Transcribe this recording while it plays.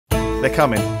They're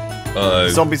coming. Uh-oh.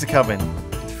 Zombies are coming.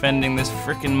 Defending this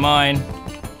freaking mine.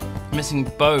 Missing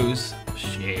bows.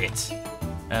 Shit.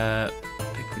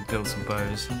 Quickly build some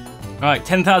bows. Alright,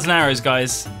 10,000 arrows,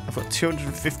 guys. I've got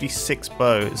 256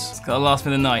 bows. It's gotta last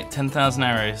me the night. 10,000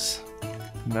 arrows.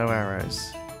 No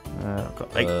arrows. I've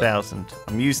got 8,000.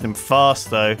 I'm using them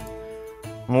fast, though.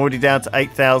 I'm already down to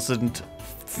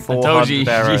 8,400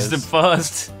 arrows. Used them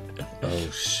fast.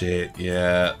 Oh, shit,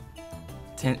 yeah.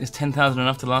 Is 10,000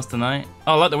 enough to last the night?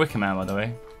 Oh, I like the Wicker Man, by the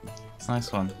way.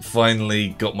 Nice one.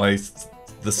 Finally got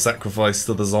the sacrifice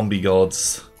to the zombie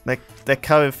gods. They're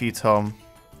coming for you, Tom.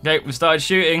 Okay, we started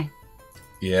shooting.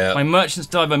 Yeah. My merchants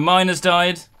died. My miners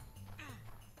died.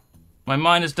 My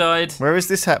miners died. Where is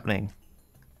this happening?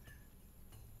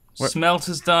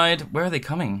 Smelters died. Where are they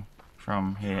coming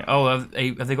from here? Oh, have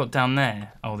they got down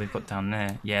there? Oh, they've got down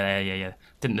there. Yeah.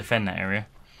 Didn't defend that area.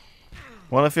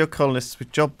 One of your colonists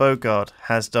with Job Bogard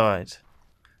has died.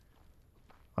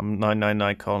 I'm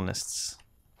 999 colonists.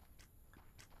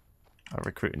 I'll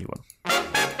recruit a new one.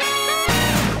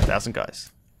 1,000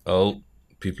 guys. Oh,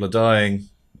 people are dying.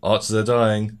 Archers are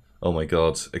dying. Oh my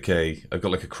god. Okay, I've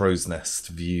got like a crow's nest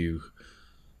view.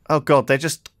 Oh god, they're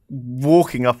just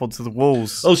walking up onto the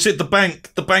walls. Oh shit, the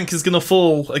bank! The bank is gonna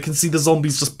fall! I can see the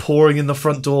zombies just pouring in the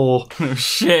front door. Oh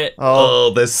shit.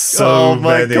 Oh, there's so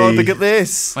many. Oh my god, look at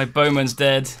this. My bowman's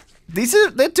dead.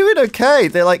 They're doing okay.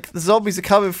 They're like, the zombies are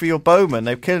coming for your bowman.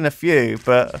 They're killing a few,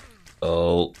 but...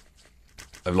 Oh,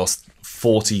 I've lost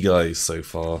 40 guys so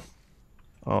far.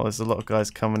 Oh, there's a lot of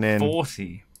guys coming in.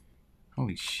 40?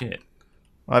 Holy shit.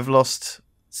 I've lost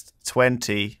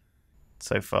 20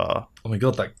 so far. Oh my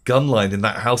god, that gun line in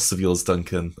that house of yours,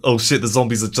 Duncan. Oh shit, the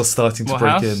zombies are just starting to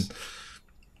break in.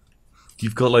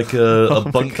 You've got like a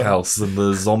bunkhouse and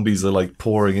the zombies are like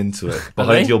pouring into it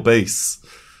behind your base.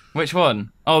 Which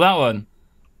one? Oh, that one.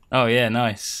 Oh yeah,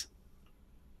 nice.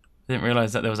 Didn't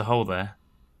realise that there was a hole there.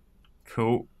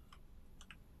 Cool.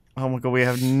 Oh my god, we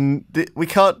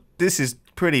can't. This is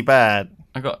pretty bad.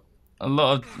 I got a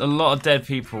lot of dead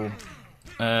people.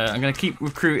 I'm gonna keep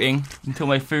recruiting until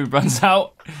my food runs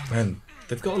out. Man,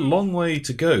 they've got a long way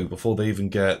to go before they even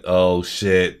get. Oh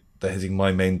shit, they're hitting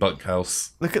my main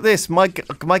bunkhouse. Look at this. My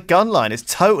gun line is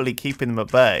totally keeping them at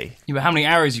bay. Yeah, but how many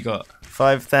arrows you got?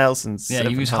 5,000. Yeah,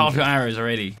 you used half your arrows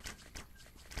already.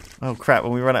 Oh crap!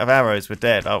 When we run out of arrows, we're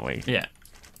dead, aren't we? Yeah.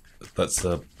 That's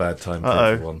a bad time for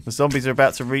everyone. The zombies are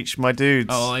about to reach my dudes.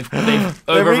 Oh, they've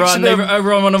overrun. They've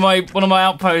overrun one of my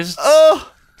outposts.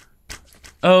 Oh!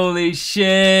 Holy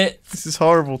shit! This is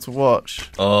horrible to watch.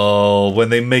 Oh, when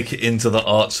they make it into the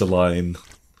archer line.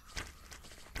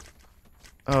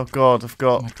 Oh god,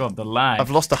 Oh my god, the lag.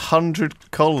 I've lost 100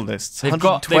 colonists. They've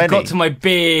got to my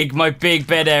big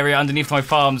bed area underneath my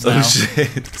farms now. Oh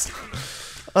shit!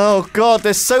 Oh god,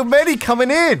 there's so many coming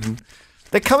in.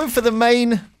 They're coming for the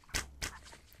main.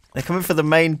 They're coming for the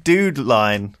main dude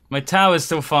line. My tower's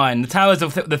still fine. The tower's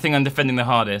the thing I'm defending the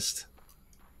hardest.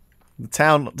 The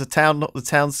town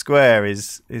square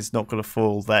is not going to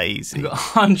fall that easy. I've got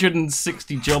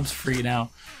 160 jobs free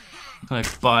now. I'm gonna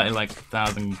buy like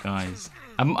 1,000 guys.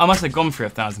 I must have gone through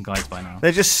 1,000 guys by now.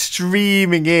 They're just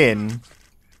streaming in,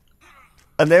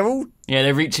 and they're all. Yeah,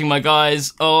 they're reaching my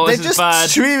guys. Oh, this is bad. They're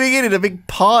just streaming in a big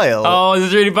pile. Oh, this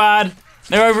is really bad.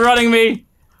 They're overrunning me.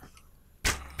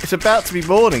 It's about to be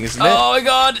morning, isn't it? Oh my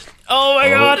god. Oh my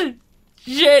god.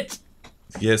 Shit.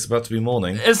 Yeah, it's about to be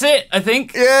morning. That's it, I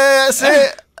think. Yeah, that's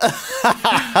it.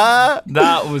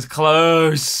 That was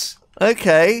close.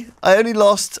 Okay, I only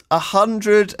lost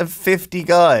 150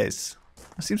 guys.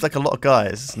 That seems like a lot of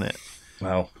guys, isn't it?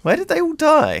 Wow. Where did they all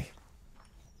die?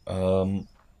 It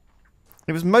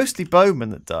was mostly bowmen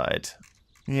that died.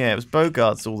 Yeah, it was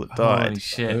Bogarts all that died. Holy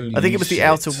shit. I think it was the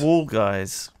outer wall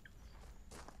guys.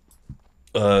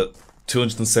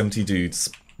 270 dudes.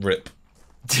 Rip.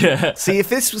 See, if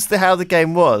this was how the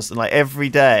game was, and like every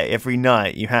day, every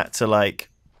night, you had to like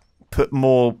put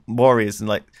more warriors and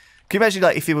like. Can you imagine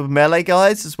like if you were melee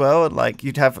guys as well, and like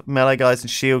you'd have melee guys and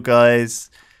shield guys,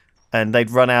 and they'd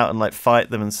run out and like fight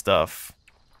them and stuff,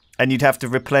 and you'd have to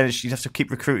replenish. You'd have to keep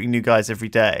recruiting new guys every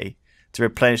day to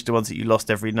replenish the ones that you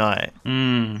lost every night.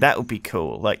 That would be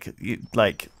cool. Like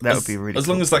that would be really. As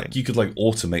long cool as like you could like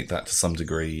automate that to some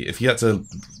degree. If you had to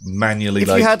manually, if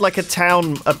you had like a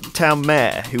town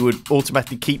mayor who would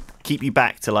automatically keep you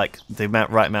back to like the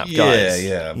right amount of guys.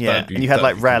 Yeah. And you had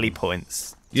like rally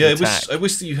points. Yeah, I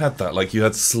wish that you had that. Like you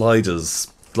had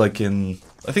sliders, like in.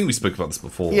 I think we spoke about this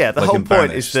before. Yeah, the like whole in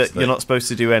point Banished, is that you're not supposed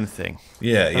to do anything.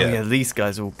 Yeah. Oh, yeah, these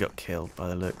guys all got killed by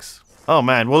the looks. Oh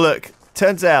man, well look,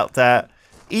 turns out that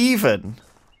even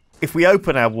if we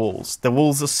open our walls, the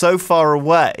walls are so far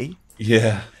away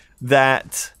Yeah.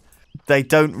 that they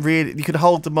don't really. You could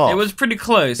hold them off. It was pretty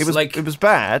close. It was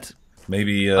bad.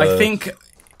 Maybe. I think,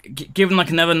 given like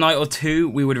another night or two,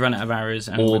 we would run out of arrows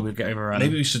and we would get overrun.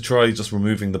 Maybe we should try just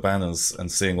removing the banners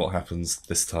and seeing what happens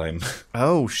this time.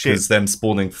 Oh shit! Because them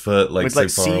spawning with so like far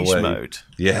siege away. mode.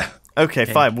 Yeah. Okay,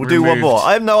 fine. We'll do one more.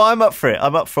 I'm up for it.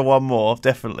 I'm up for one more,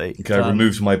 definitely. Okay, I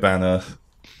removed my banner.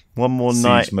 One more Siege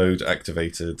night mode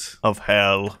activated. of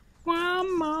hell.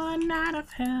 One more night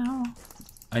of hell.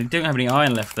 I don't have any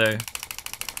iron left though.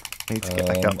 I need to get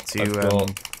back up to. I've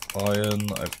got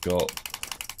iron. I've got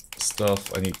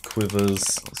stuff. I need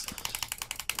quivers.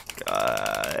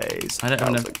 Guys, I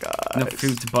don't have enough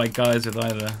food to buy guys with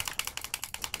either.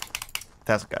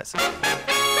 1,000 guys.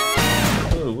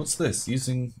 Oh, what's this?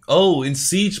 In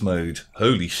siege mode.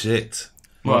 Holy shit.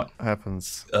 What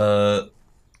happens?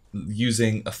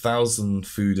 Using 1,000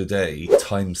 food a day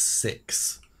times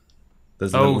 6.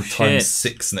 There's a Oh, little shit. times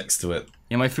 6 next to it.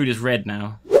 Yeah, my food is red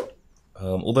now.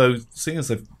 Although, seeing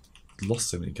as I've lost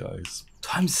so many guys.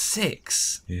 Times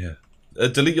 6. Yeah.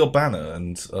 Delete your banner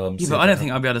and. Yeah, but I don't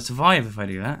think I'll be able to survive if I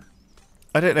do that.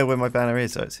 I don't know where my banner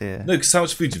is. Oh, it's here. No, because how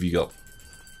much food have you got?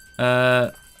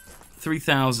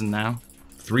 3,000 now.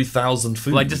 3,000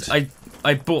 food. Well,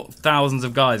 I bought thousands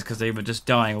of guys because they were just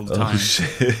dying all the time. Oh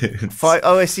shit!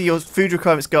 I see. Your food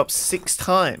requirements go up 6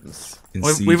 times.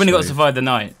 We've only got to survive the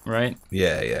night, right?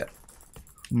 Yeah.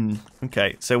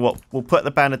 Okay, so what? We'll put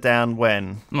the banner down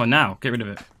when? Well, now get rid of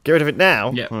it. Get rid of it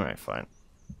now. Yeah. All right, fine.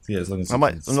 Yeah, as long as I'm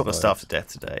not gonna starve to death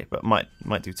today, but might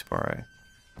do tomorrow.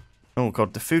 Oh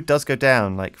god, the food does go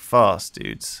down like fast,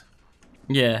 dudes.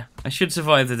 Yeah, I should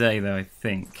survive the day though. I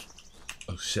think.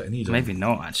 Oh shit! I need. Maybe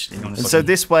not actually. Honestly. And so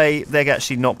this way, they're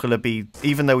actually not gonna be.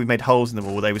 Even though we made holes in the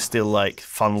wall, they were still like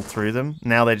funneled through them.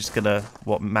 Now they're just gonna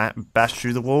bash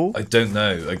through the wall. I don't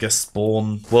know. I guess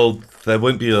spawn. Well, there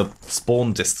won't be a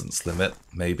spawn distance limit.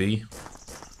 Maybe.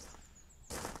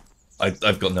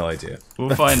 I've got no idea.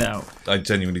 We'll find out. I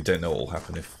genuinely don't know what will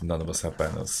happen if none of us have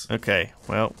banners. Okay,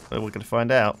 well, we're gonna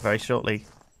find out very shortly.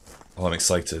 Oh, I'm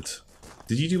excited.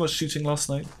 Did you do much shooting last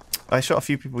night? I shot a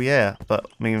few people, yeah, but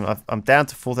I mean, I'm down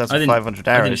to 4,500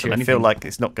 arrows, and I feel like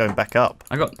it's not going back up.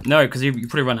 I got no, because you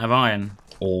probably run out of iron.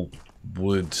 Or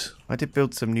wood? I did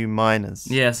build some new miners.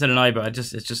 Yeah, so did I, but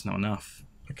it's just not enough.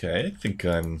 Okay, I think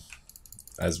I'm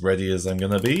as ready as I'm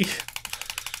gonna be.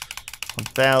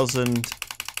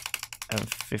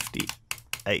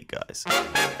 1,058 guys.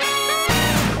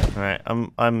 All right,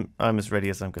 I'm as ready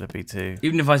as I'm gonna be too.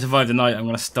 Even if I survive the night, I'm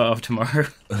gonna starve tomorrow.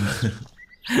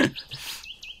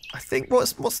 I think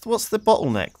what's the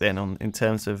bottleneck then in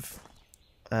terms of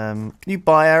can you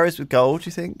buy arrows with gold? Do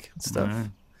you think and stuff? No.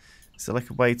 Is there like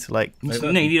a way to like? No,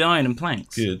 you need iron and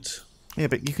planks. Good. Yeah,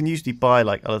 but you can usually buy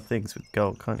like other things with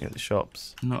gold, can't you, at the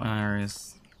shops? Not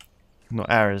arrows. Not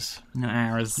arrows. Not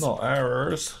arrows. Not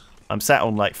arrows. I'm sat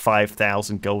on like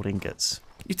 5,000 gold ingots.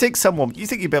 You think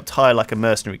you'd be able to hire like a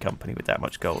mercenary company with that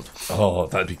much gold? Oh,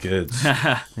 that'd be good.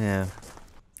 Yeah,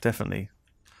 definitely.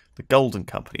 The Golden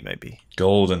Company, maybe.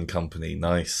 Golden Company,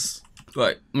 nice.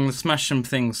 Right, I'm gonna smash some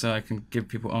things so I can give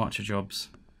people archer jobs.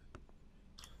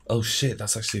 Oh shit,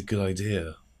 that's actually a good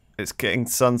idea. It's getting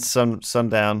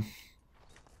sundown.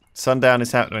 Sundown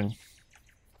is happening.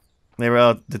 There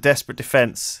are the desperate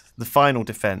defense. The final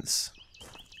defense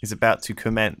is about to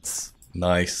commence.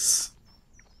 Nice.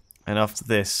 And after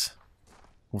this,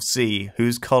 we'll see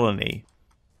whose colony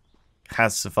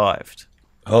has survived.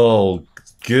 Oh,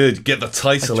 good. Get the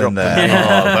title in there.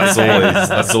 Oh,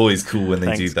 that's always cool when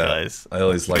they do that. Guys. I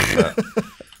always like that.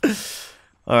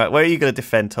 All right, where are you going to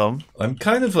defend, Tom? I'm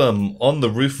kind of on the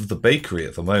roof of the bakery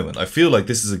at the moment. I feel like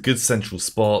this is a good central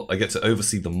spot. I get to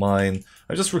oversee the mine.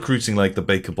 I'm just recruiting like the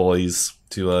baker boys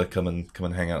to come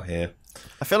and hang out here.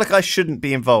 I feel like I shouldn't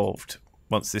be involved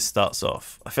once this starts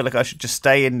off. I feel like I should just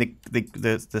stay in the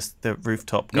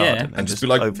rooftop garden and just be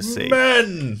like, oversee.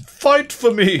 Men, fight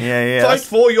for me! Yeah, fight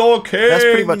for your king! That's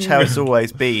pretty much how it's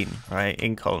always been, right?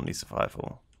 In colony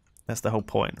survival. That's the whole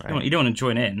point, right? You don't want to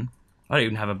join in. I don't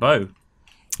even have a bow.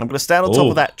 I'm going to stand on top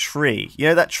of that tree. You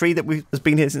know that tree that has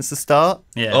been here since the start?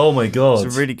 Yeah. Oh my god.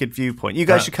 It's a really good viewpoint. You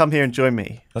guys should come here and join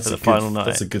me for the final night.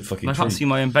 That's a good fucking I tree. can't see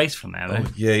my own base from there, though.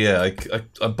 Oh, yeah.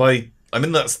 I'm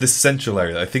in this central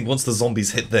area. I think once the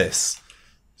zombies hit this,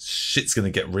 shit's going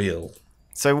to get real.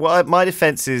 So my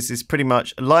defense is pretty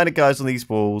much a line of guys on these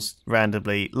walls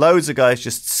randomly. Loads of guys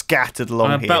just scattered along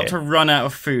here. I'm about to run out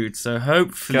of food, so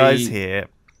hopefully guys here.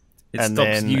 It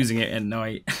stops using it at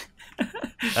night.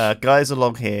 Guys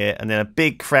along here, and then a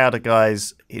big crowd of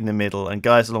guys in the middle, and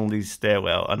guys along the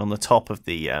stairwell, and on the top of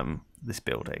the this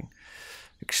building.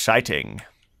 Exciting.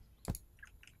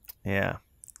 Yeah,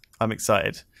 I'm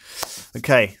excited.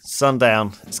 Okay,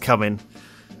 sundown is coming.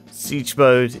 Siege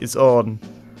mode is on.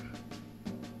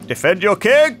 Defend your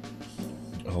king!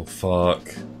 Oh, fuck.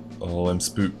 Oh, I'm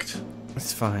spooked.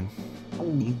 It's fine.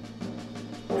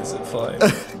 Is it fine?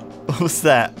 What was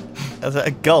that? Was that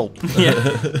a gulp? Yeah.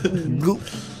 Gulp.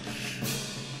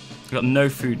 We've got no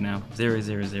food now. 0,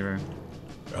 0, 0.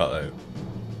 Uh-oh.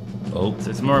 Oh.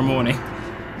 So tomorrow morning,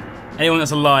 anyone that's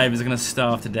alive is going to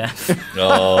starve to death.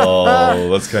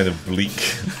 Oh, that's kind of bleak.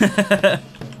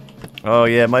 Oh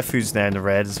yeah, my food's now in the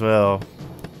red as well.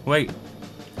 Wait.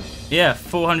 Yeah,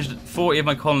 440 of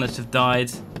my colonists have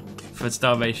died for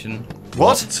starvation.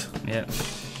 What? Yeah.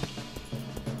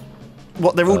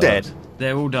 What, they're all dead?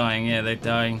 They're all dying, yeah, they're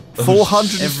dying.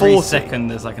 440? Every second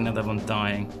there's like another one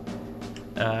dying.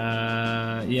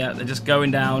 Yeah, they're just going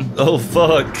down. Oh,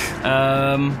 fuck.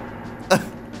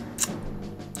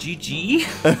 GG.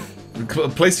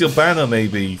 Place your banner,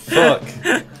 maybe. Fuck.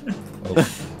 Oh.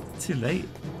 Too late.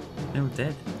 They're all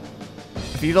dead.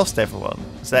 Have you lost everyone?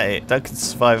 Is that it? Duncan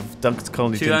survived. Duncan's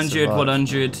colony 200,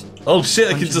 100. Oh shit,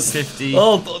 I can just... 150.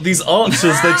 Oh, these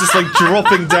archers, they're just like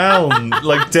dropping down,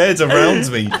 like dead around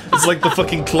me. It's like the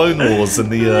fucking Clone Wars and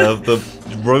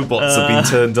the robots have been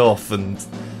turned off and...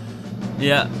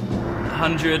 Yeah.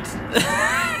 100.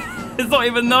 It's not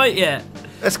even night yet.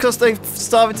 That's because they've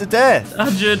starved to death.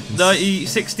 100, 90,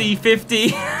 60, 50,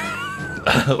 40,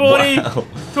 Wow.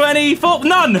 20, 4,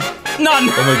 none! None!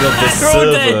 Oh my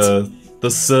god,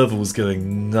 the server was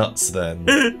going nuts then.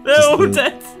 They're all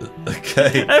dead.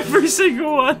 Okay. Every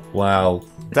single one. Wow.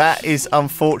 That is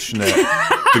unfortunate.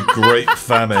 The Great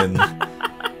Famine.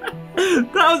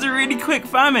 That was a really quick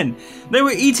famine. They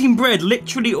were eating bread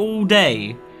literally all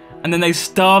day, and then they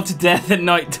starved to death at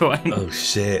night time. Oh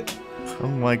shit. Oh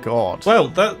my god. Well,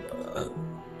 that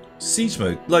siege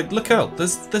mode. Like, look out.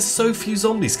 There's so few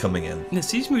zombies coming in. Yeah,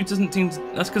 siege mode doesn't seem.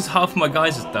 That's because half of my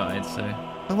guys have died. So.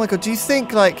 Oh my god. Do you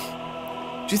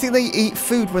think they eat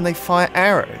food when they fire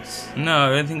arrows?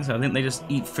 No, I don't think so. I think they just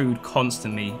eat food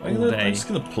constantly all day. I'm just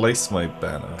gonna place my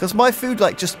banner. Because my food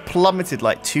like just plummeted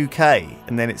like 2k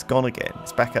and then it's gone again.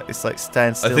 It's back up. It's like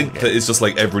stand still. I think again. that it's just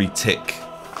like every tick.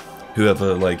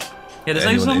 Whoever like. Yeah, there's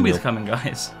no zombies coming,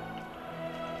 guys.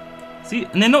 See,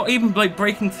 and they're not even like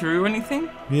breaking through or anything.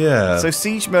 Yeah. So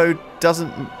siege mode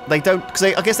doesn't. They don't. Because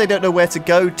I guess they don't know where to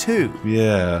go to.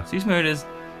 Yeah. Siege mode is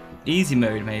easy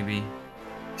mode, maybe.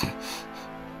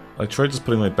 I tried just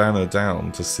putting my banner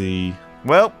down to see.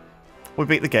 Well, we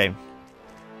beat the game.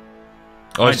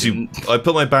 Oh, actually, I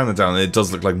put my banner down and it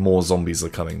does look like more zombies are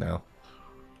coming now.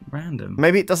 Random.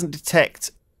 Maybe it doesn't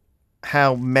detect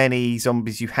how many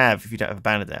zombies you have if you don't have a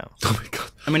banner down. Oh my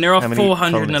god. I mean, there are How many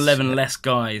 411 colonists? less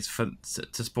guys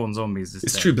to spawn zombies.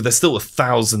 It's true, but there's still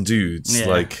 1,000 dudes. Yeah.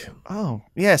 Like, Oh,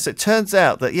 yeah. So it turns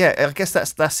out that I guess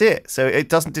that's it. So it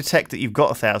doesn't detect that you've got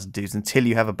 1,000 dudes until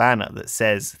you have a banner that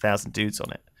says 1,000 dudes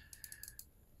on it.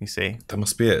 You see? that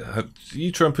must be it.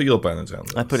 You try and put your banner down.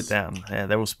 I put it down. Yeah,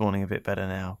 they're all spawning a bit better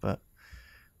now. But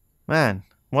man,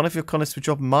 one of your colonists with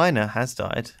job miner has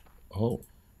died. Oh.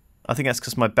 I think that's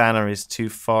because my banner is too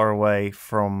far away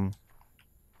from.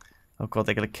 Oh god,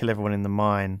 they're gonna kill everyone in the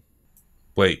mine.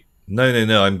 Wait.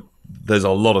 No. There's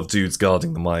a lot of dudes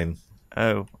guarding the mine.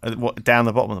 Oh, what, down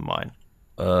the bottom of the mine?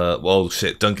 Well,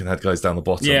 shit. Duncan had guys down the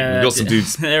bottom. Yeah, We've got some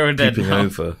dudes they're all dead peeping now.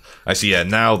 over. Actually, yeah.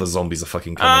 Now the zombies are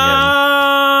fucking coming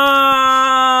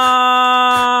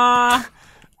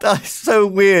That's so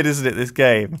weird, isn't it? This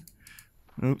game.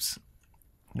 Oops,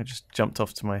 I just jumped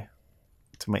off to my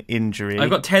injury.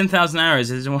 I've got 10,000 arrows.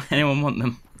 Does anyone want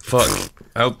them? in. Fuck.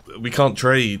 We can't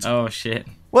trade. Oh shit.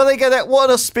 Well, they go that. What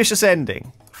an auspicious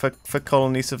ending for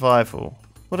colony survival.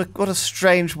 What a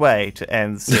strange way to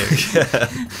end the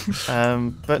series.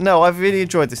 But no, I've really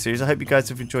enjoyed the series. I hope you guys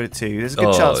have enjoyed it too. There's a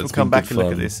good chance we'll come back and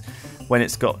look at this when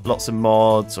it's got lots of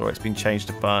mods or it's been changed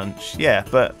a bunch. Yeah,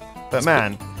 but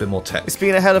man, A bit more tech. it's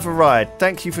been a hell of a ride.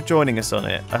 Thank you for joining us on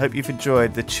it. I hope you've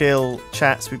enjoyed the chill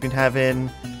chats we've been having.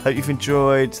 Hope you've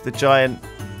enjoyed the giant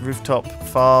rooftop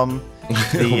farm,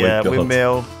 the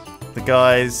windmill, the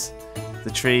guys,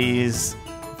 the trees,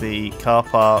 the car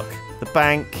park, the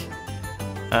bank,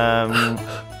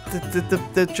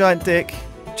 the giant dick.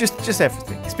 Just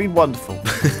everything. It's been wonderful.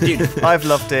 I've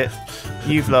loved it.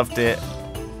 You've loved it.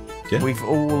 Yeah. We've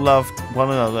all loved one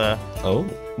another. Oh.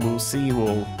 We'll see you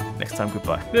all next time.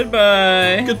 Goodbye.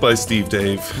 Goodbye. Goodbye, Steve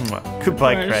Dave.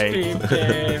 Goodbye, Craig. Steve,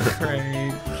 Dave,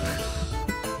 Craig.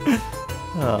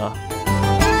 Ah.